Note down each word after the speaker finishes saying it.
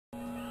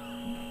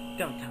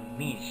Don't tell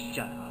me to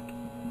shut up.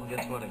 Well,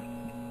 guess what?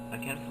 I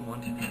can't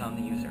want to become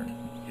the user.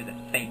 You're the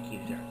fake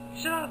user.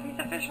 Shut up, he's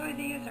officially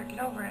the user.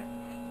 Get over it.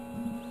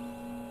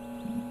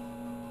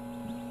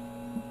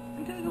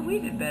 I'm doing a wee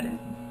bit better.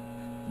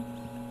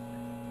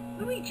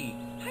 Luigi,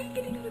 how are you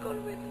getting to the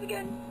golden races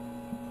again?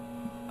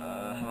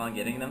 How am I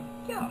getting them?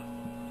 Yeah.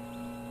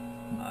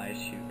 I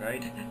shoot,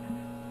 right?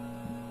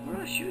 We're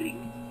not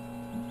shooting.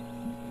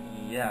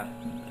 Yeah,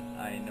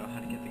 I know how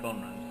to get the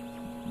golden runs.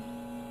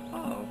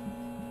 Oh.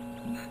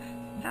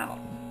 How?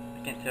 I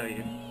can't tell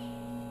you.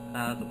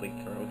 That's a weak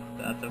throw.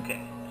 That's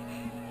okay.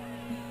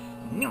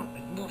 No,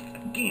 I lost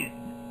again.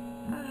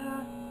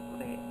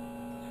 Wait.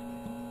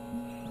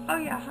 Oh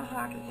yeah,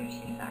 haha, because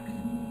Yoshi sucks.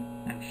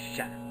 I'm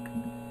shocked.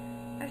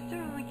 I still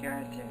don't like your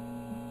attitude.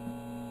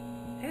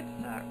 It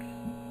sucks.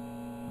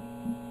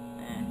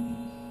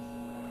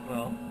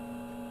 Well,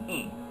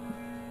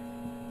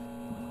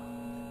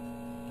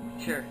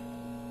 Sure.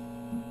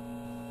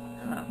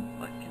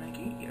 What can I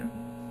get you?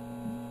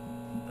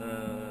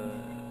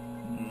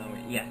 No,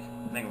 wait. Yes,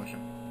 Mega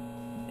Mushroom.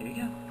 There you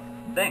go.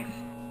 Thanks.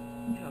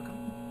 You're welcome.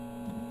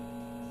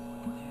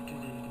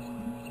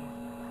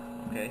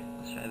 Okay,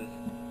 let's try this.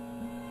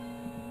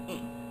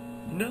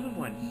 Another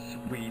one,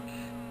 sweet.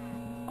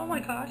 Oh my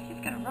god, he's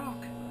gonna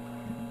rock.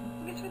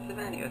 Guess what's the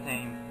video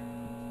thing?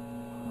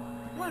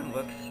 One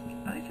works.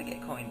 At least I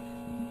get coins.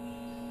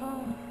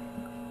 Oh,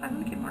 I'm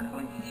gonna get more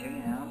coins too, you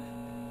know?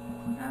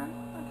 Huh?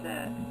 What's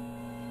that?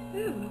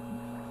 Ooh.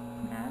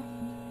 Huh?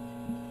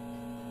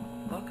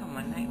 Welcome,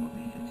 one night will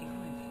be 15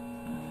 coins.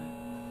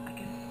 I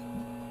guess.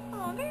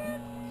 Oh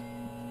man.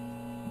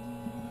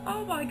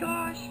 Oh my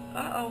gosh.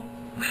 Uh-oh.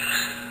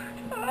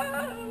 Oh,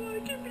 my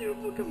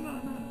beautiful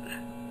Kamana.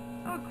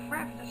 Oh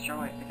crap,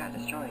 destroyed. I got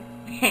destroyed.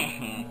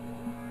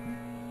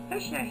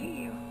 Yoshi, I hate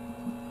you.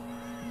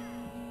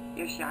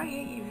 Yoshi, I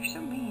hate you. You're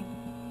so mean.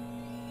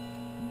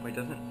 Wait,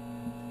 doesn't...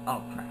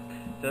 Oh, crap.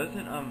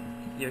 Doesn't,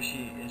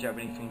 Yoshi in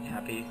Japanese mean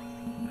happy?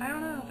 I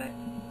don't know, but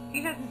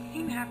he doesn't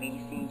seem happy. He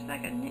seems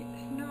like a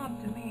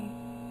snob to me.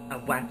 A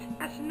what?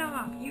 A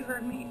snob. You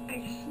heard me.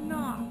 A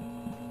snob.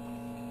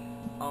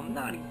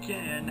 Not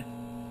again.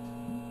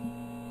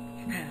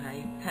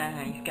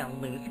 Hi, he's gonna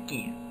lose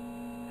again.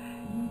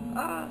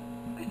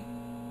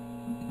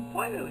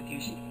 Why with you?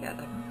 She has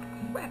a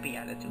crappy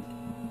attitude.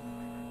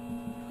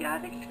 Yeah, I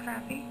think it's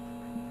crappy.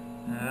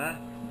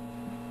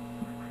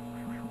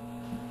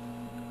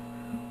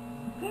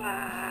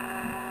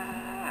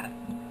 Ah!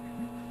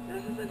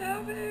 This isn't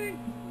happening!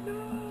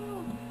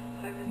 No!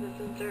 I'm in the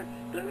center!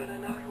 They're gonna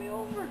knock me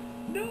over!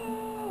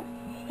 No!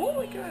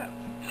 Holy crap!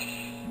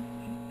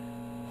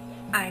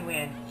 I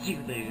win, you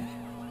lose.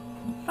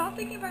 Stop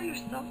thinking about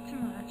yourself too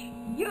much.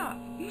 Yeah,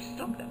 you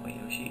suck that way,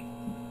 Yoshi.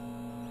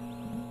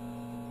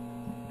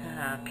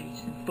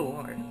 Peach and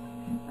Ford.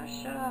 Now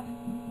shut up.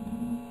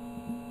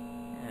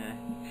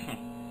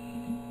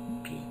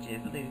 Peach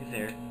is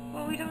loser.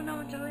 Well, we don't know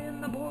until the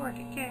end of the board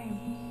game.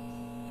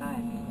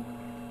 Besides.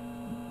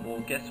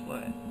 Well, guess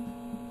what?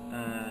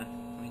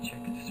 Let me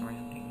check the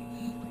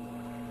surroundings.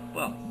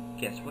 Well,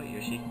 guess what,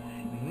 Yoshi?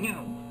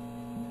 No!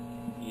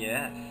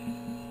 Yes.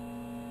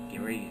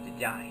 Get ready to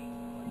die.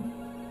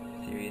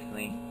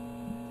 Seriously?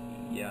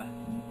 Yeah.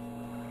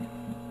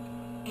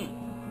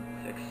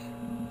 6,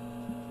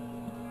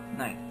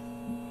 9,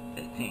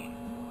 15.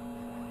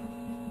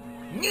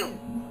 No!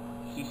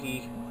 Hee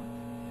hee.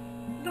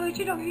 Don't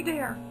you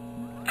dare!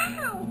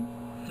 Ow!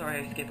 Sorry,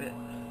 I skip it.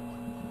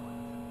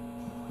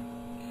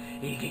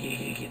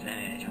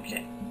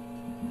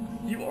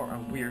 You are a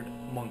weird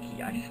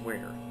monkey, I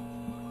swear.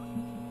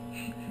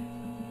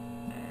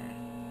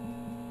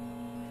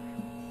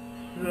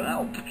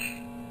 Well,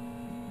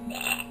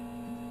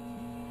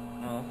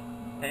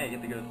 hey, I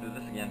get to go through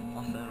this again.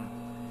 Awesome.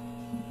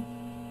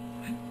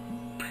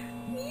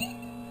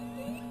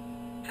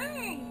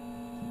 Hi!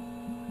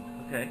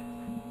 Okay,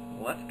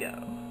 let's go.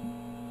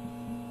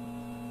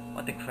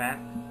 What the crap?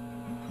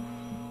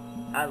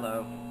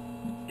 Hello.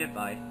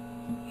 Goodbye.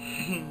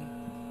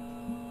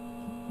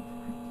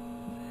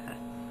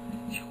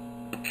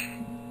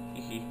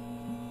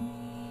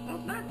 Well,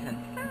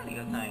 nonsense.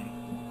 Audio time.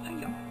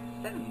 Hiya.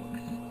 7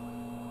 works.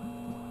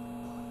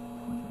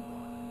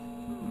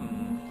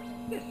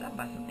 Yes, I'll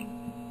buy something.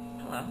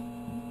 Hello.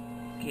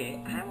 Okay,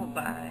 I will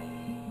buy...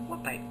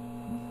 What bite?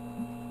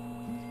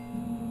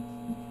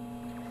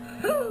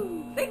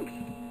 Woohoo! Thanks!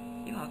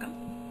 You're welcome.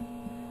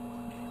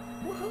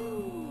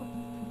 Woohoo!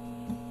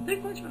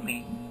 Thanks much for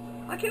me.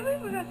 I can't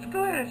believe I got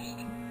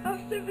squished. How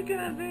stupid can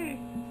I be?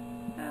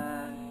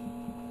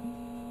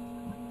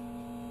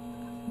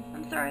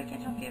 I'm sorry, I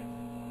can't help you.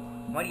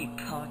 Why do you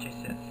call it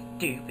just a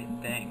stupid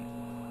thing?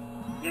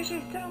 Yoshi, I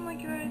still don't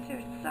like your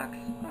attitude. It sucks. I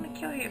want to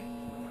kill you.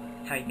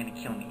 How are you gonna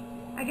kill me?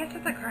 I guess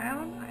with a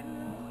crown? I don't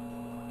know.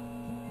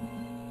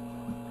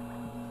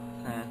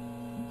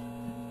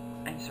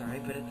 I'm sorry,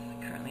 but it's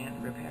currently under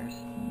repairs.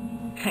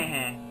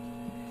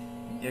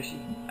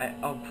 Yoshi,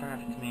 oh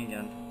crap, it's me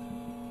again.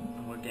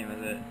 What game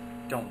is it?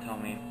 Don't tell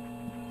me.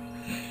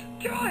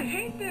 God, I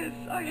hate this!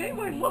 I hate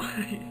my life!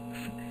 You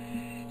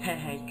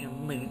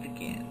can lose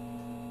again.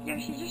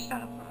 Yoshi, just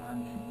shut up for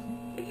once.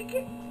 If you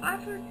can't,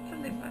 I've heard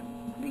something from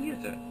the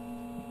user.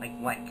 Like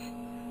what?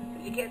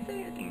 If you can't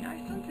say anything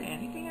nice, don't say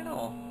anything at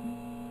all.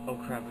 Oh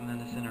crap, I'm in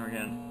the center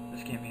again.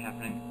 This can't be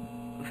happening.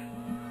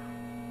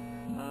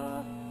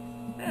 Well.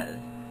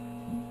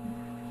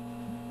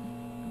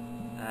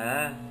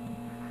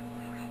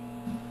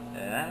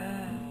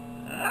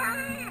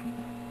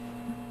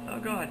 Oh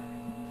god.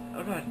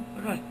 Oh god.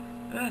 Oh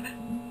god.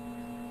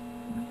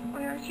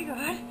 Where aren't you,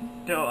 God?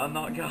 No, I'm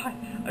not God.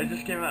 I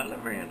just came out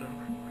of random.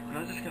 And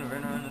I'm just gonna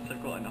run around in a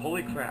circle and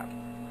holy crap.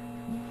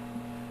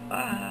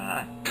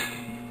 Ah!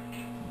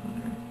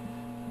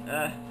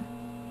 Okay.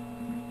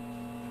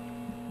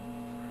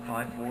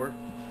 5, 4,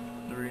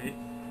 3.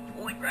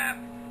 Holy crap!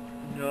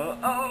 No.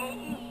 Oh!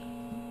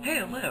 Hey,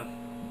 I live!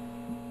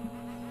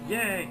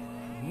 Yay!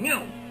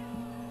 No!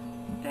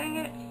 Dang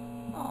it.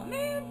 Oh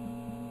man.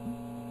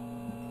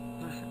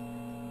 Listen.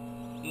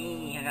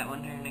 I got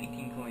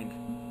 119 coins.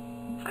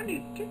 How do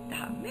you get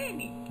that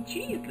many?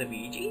 Jeez,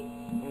 Luigi.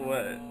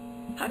 What?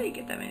 How do you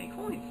get that many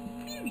coins?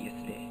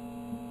 Seriously.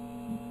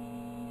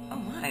 Oh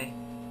my.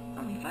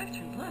 Only 5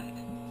 turns left.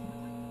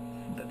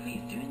 But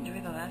please do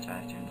enjoy the last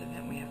 5 turns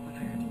event we have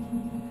prepared.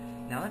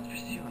 Now let's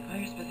pursue our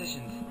highest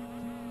positions.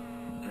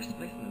 First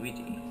place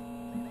Luigi.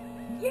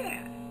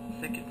 Yeah.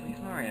 Second place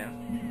Mario.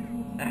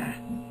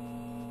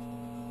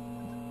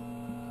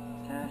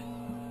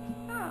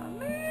 Oh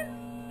man.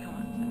 Come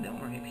on, don't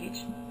worry,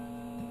 Peach.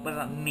 What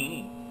about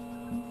me?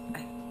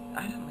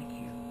 I don't like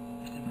you.